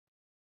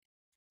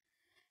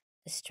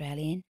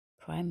Australian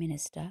Prime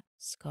Minister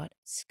Scott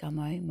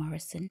SCUMMO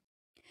Morrison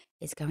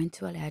is going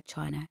to allow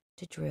China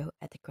to drill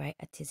at the Great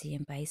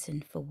Artesia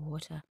Basin for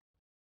water.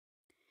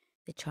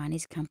 The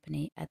Chinese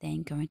company are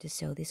then going to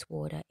sell this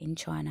water in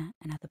China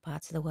and other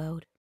parts of the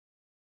world.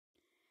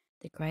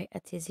 The Great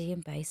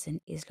Artesia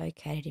Basin is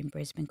located in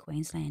Brisbane,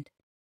 Queensland.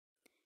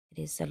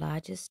 It is the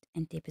largest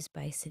and deepest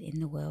basin in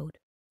the world,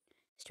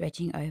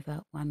 stretching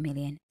over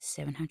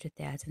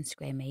 1,700,000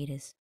 square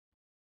metres.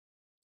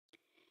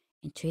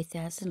 In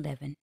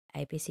 2011,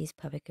 ABC's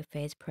public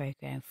affairs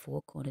program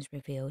Four Corners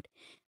revealed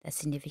that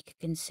significant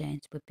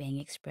concerns were being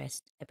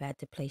expressed about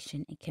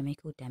depletion and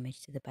chemical damage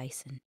to the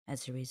basin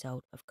as a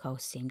result of coal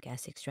seam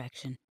gas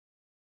extraction.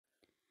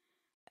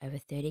 Over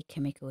 30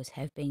 chemicals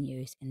have been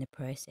used in the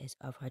process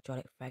of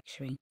hydraulic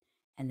fracturing,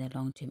 and their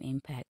long-term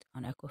impact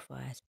on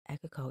aquifers,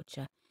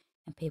 agriculture,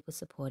 and people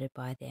supported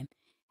by them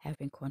have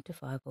been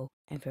quantifiable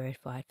and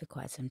verified for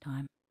quite some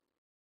time.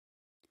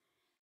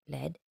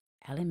 Lead,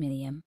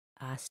 aluminium,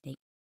 arsenic,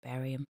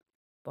 barium,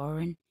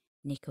 boron,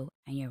 nickel,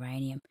 and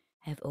uranium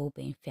have all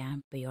been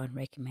found beyond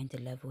recommended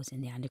levels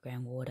in the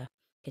underground water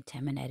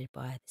contaminated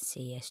by the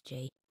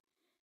CSG.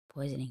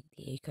 Poisoning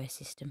the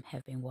ecosystem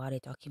have been widely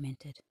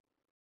documented.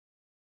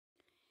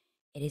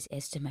 It is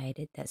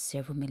estimated that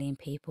several million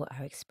people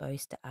are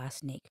exposed to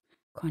arsenic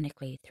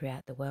chronically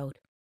throughout the world.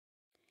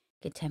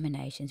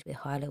 Contaminations with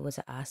high levels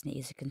of arsenic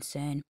is a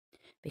concern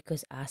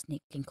because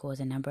arsenic can cause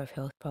a number of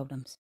health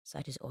problems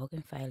such as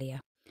organ failure,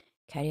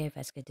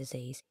 cardiovascular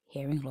disease,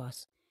 hearing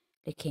loss,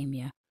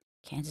 leukemia,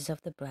 cancers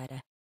of the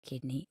bladder,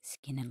 kidney,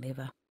 skin and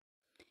liver.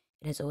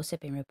 It has also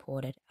been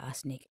reported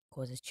arsenic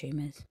causes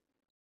tumours.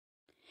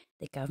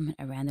 The government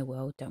around the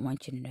world don't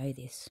want you to know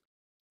this.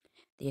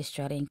 The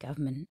Australian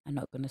government are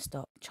not going to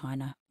stop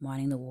China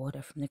mining the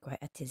water from the Great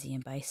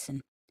Artesian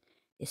Basin.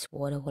 This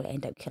water will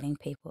end up killing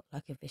people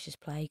like a vicious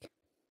plague.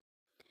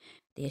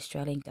 The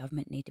Australian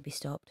government need to be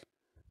stopped.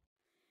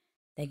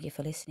 Thank you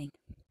for listening.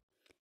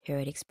 Here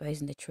at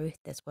Exposing the Truth,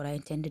 that's what I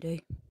intend to do.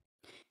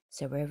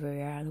 So wherever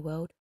you are in the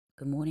world,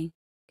 good morning,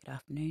 good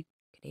afternoon,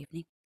 good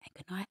evening, and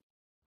good night.